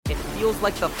feels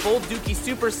like the full Dookie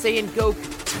Super Saiyan Goku.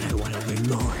 And I want to learn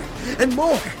more. And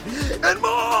more! And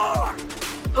more!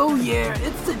 Oh yeah,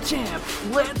 it's the champ.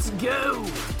 Let's go!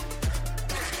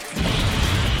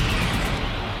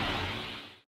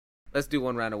 Let's do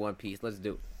one round of One Piece. Let's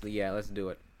do it. Yeah, let's do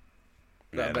it.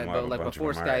 Yeah, But like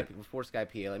before Skype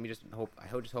here, let me just hope. I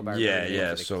just hope I remember Yeah, the names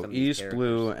yeah. of some So of these East characters.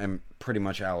 Blue and pretty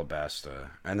much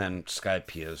Alabasta, and then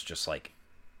Skypiea is just like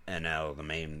NL, the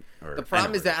main. Or The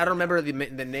problem is NL, that I don't remember the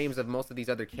names of most of these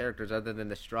other characters other than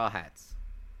the Straw Hats.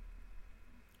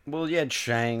 Well, you had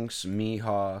Shanks,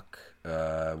 Mihawk.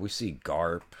 We see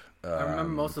Garp. I remember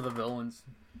most of the villains.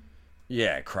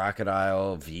 Yeah,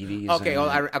 Crocodile, Vivi's. Okay, well,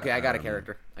 I I got a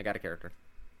character. I got a character.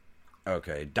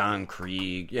 Okay, Don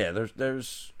Krieg. Yeah,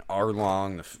 there's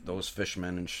Arlong, those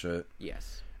fishmen and shit.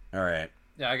 Yes. All right.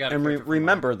 Yeah, I got. And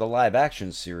remember the live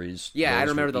action series. Yeah, I those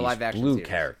remember were the East live action Blue series.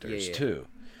 characters Yeah. too.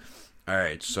 All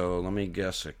right, so let me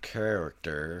guess a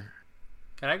character.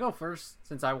 Can I go first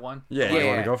since I won? Yeah, Yeah, you want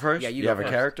yeah. to go first? Yeah, you you go have first.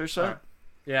 a character, sir? All right.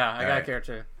 Yeah, I got Alright. a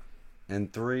character. In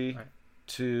 3, Alright.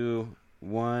 2,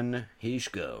 1, he's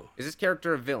go. Is this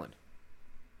character a villain?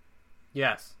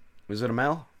 Yes. Was it a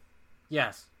male?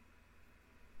 Yes.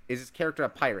 Is this character a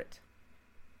pirate?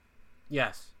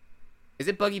 Yes. Is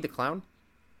it Buggy the Clown?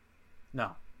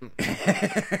 No.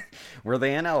 Were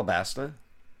they in Alabasta?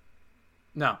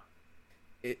 No.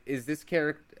 Is this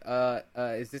character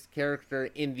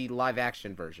in the live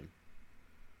action version?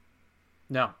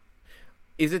 No.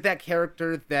 Is it that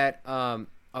character that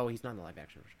oh, he's not in the live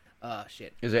action version.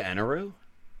 Shit. Is it Enaru?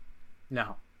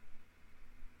 No.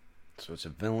 So it's a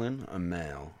villain, a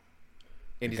male.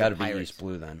 And It's he's got a to be pirate. East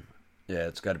Blue then. Yeah,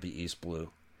 it's got to be East Blue.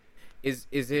 Is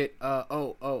it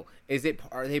is it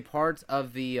are they parts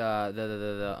of the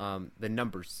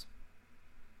numbers?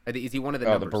 Is he one of the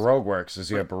Oh, numbers? the Baroque Works. Is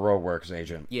he a Baroque Works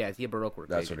agent? Yeah, is he a Baroque Works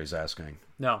That's agent? what he's asking.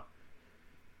 No.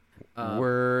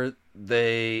 Were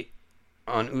they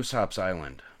on Usopp's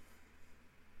Island?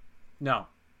 No.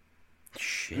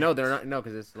 Shit. No, they're not. No,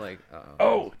 because it's like.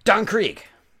 Oh, Don Krieg.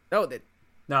 No,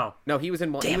 No. he was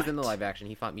in one. He Damn was in the it. live action.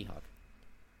 He fought Mihawk.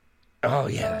 Oh,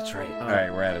 yeah, that's right. All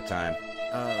right, we're out of time.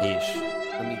 Yeesh.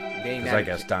 Let me. Dang Because that. I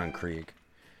guess Don Krieg.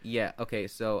 Yeah. Okay.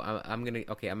 So I'm gonna.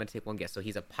 Okay, I'm gonna take one guess. So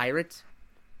he's a pirate.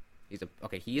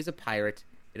 He is a pirate.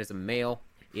 It is a male.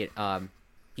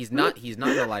 He's not in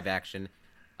the live action.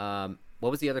 What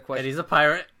was the other And question? he's a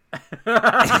pirate. I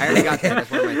already got that.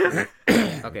 That's one of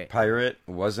my. Okay. Pirate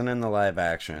wasn't in the live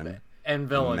action. And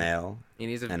villain. Male And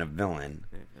he's and a villain.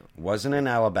 Wasn't in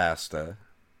Alabasta.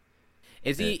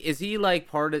 Is he like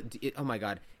part of? Oh my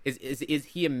God! Is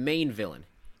he a main villain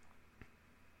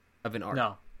of an arc?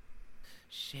 No.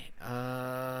 Shit.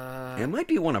 It might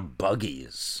be one of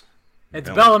Buggy's. It's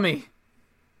Villain. Bellamy.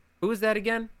 Who is that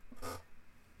again?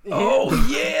 Oh,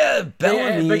 yeah,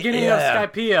 Bellamy. beginning of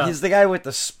Skypiea. He's the guy with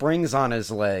the springs on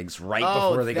his legs right Oh,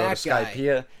 before they go that to guy.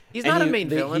 Skypiea. He's And not a main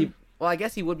villain. he- Well, I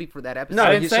guess he would be for that episode. no,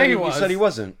 I didn't he say said he he, was. said he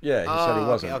wasn't. Yeah, he said he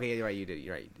wasn't. Okay, you're right. You did.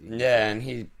 You're right. Yeah, and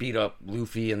he beat up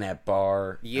Luffy in that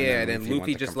bar. Yeah, and then went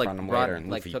Luffy to just like confront him brought, later, and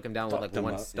like Luffy took him down with like fucked him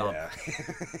one up. stomp.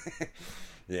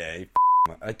 Yeah, yeah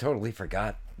I totally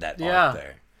forgot that Yeah. arc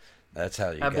there. That's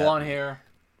how you Had got blonde me. hair.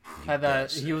 Had that.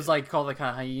 bastard. He was like called like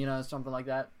a hyena or something like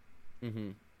that. Mm-hmm.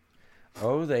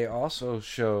 Oh, they also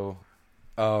show.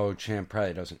 Oh, Champ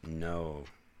probably doesn't know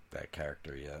that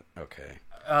character yet. Okay.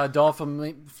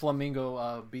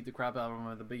 Flamingo beat the crap out of him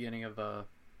at the beginning of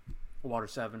Water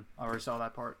 7. I already saw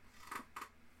that part.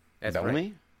 That's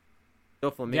Bellamy?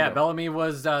 right. Doflamingo. Yeah, Bellamy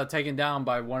was taken down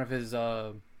by one of his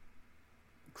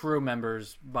crew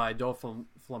members by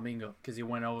Flamingo because he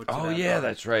went over to Oh that yeah, bar.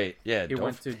 that's right. Yeah, He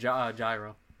went to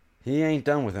Gyro. he ain't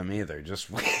done with him either.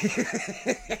 Just All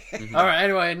right,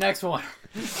 anyway, next one.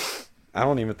 I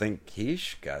don't even think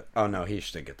Heesh got. Oh no,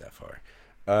 Heesh didn't get that far.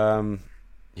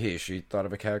 Heesh, you thought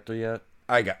of a character yet?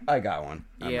 I got one.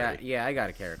 I'm ready. Yeah, I got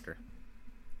a character.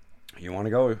 You want to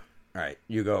go? All right,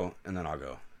 you go, and then I'll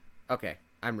go. Okay,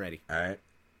 I'm ready. All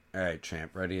right,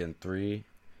 Champ. Ready in 3,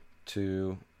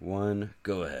 2, 1,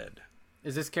 go ahead.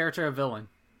 Is this character a villain?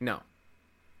 No,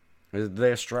 Is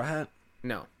they a Straw Hat?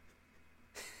 no,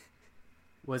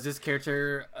 Was this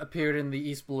character appeared in the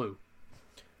East Blue?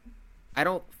 I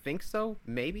don't think so.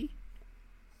 Maybe.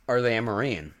 Are they a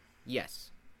Marine? Yes.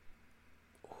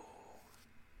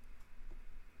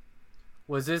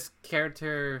 Was this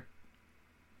character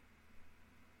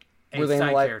a Were they in the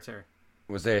side live- character?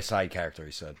 Was they a side character?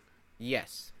 He said.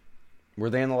 Yes. Were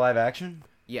they in the live action?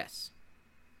 Yes.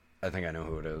 I think I know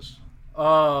who it is.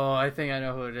 Oh, I think I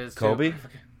know who it is. too. Kobe?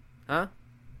 Huh?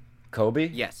 Kobe?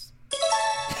 Yes.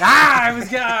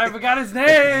 I forgot his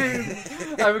name.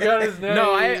 I forgot his name.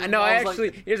 No, I was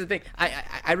actually. like- Here's the thing.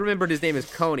 I remembered his name is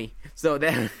Coney. So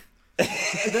that.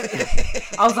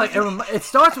 I was like, it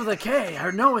starts with a K.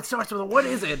 Or no, it starts with a, what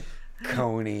is it?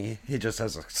 Coney. He just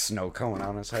has a snow cone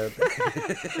on his head.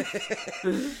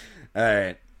 All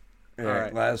right. All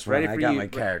right. Last one. Ready I for got you. my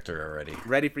character already.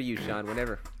 Ready for you, Sean.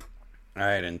 Whenever. All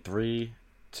right. In 3,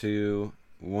 2,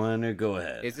 1, go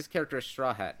ahead. Is this character a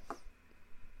Straw Hat?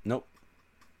 Nope.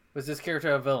 Was this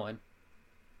character a villain?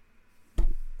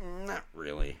 Not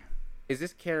really. Is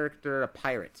this character a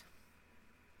pirate?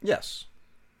 Yes.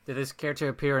 Did this character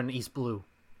appear in East Blue?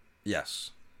 Yes.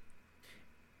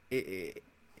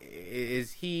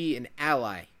 Is he an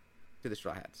ally to the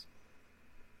Straw Hats?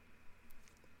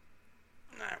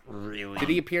 Not really. Did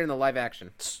he appear in the live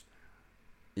action?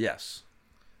 Yes.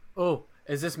 Oh,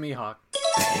 is this Mihawk?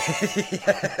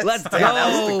 Let's go.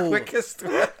 That was the quickest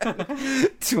one.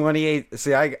 28.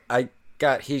 See, I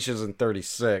got Heisha's in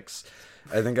 36.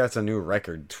 I think that's a new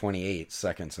record, 28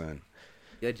 seconds in.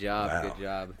 Good job. Wow. Good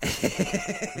job.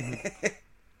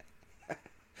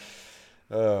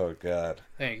 Oh, God.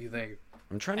 Thank you.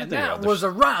 I'm trying to And think that of was a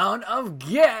round of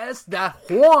Guess That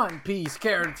One Piece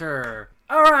character.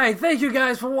 Alright, thank you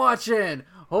guys for watching.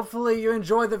 Hopefully you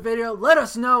enjoyed the video. Let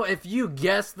us know if you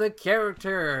guessed the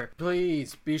character.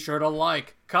 Please be sure to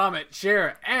like, comment,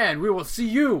 share, and we will see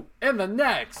you in the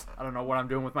next... I don't know what I'm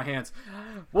doing with my hands.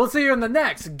 We'll see you in the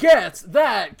next Guess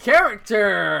That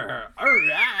Character.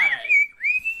 Alright.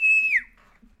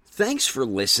 Thanks for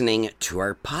listening to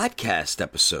our podcast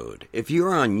episode. If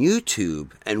you're on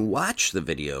YouTube and watch the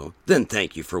video, then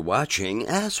thank you for watching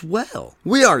as well.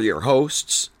 We are your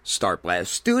hosts, Start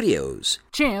Blast Studios,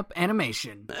 Champ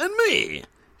Animation. and me,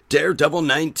 Daredevil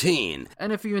 19.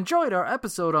 And if you enjoyed our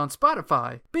episode on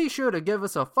Spotify, be sure to give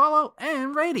us a follow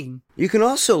and rating. You can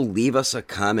also leave us a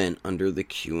comment under the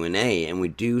Q&A, and we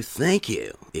do thank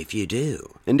you if you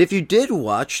do. And if you did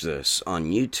watch this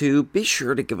on YouTube, be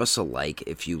sure to give us a like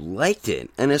if you liked it,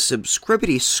 and a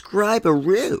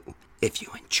subscribe-a-roo if you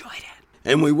enjoyed it.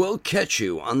 And we will catch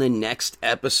you on the next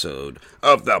episode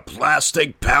of the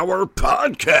Plastic Power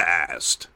Podcast.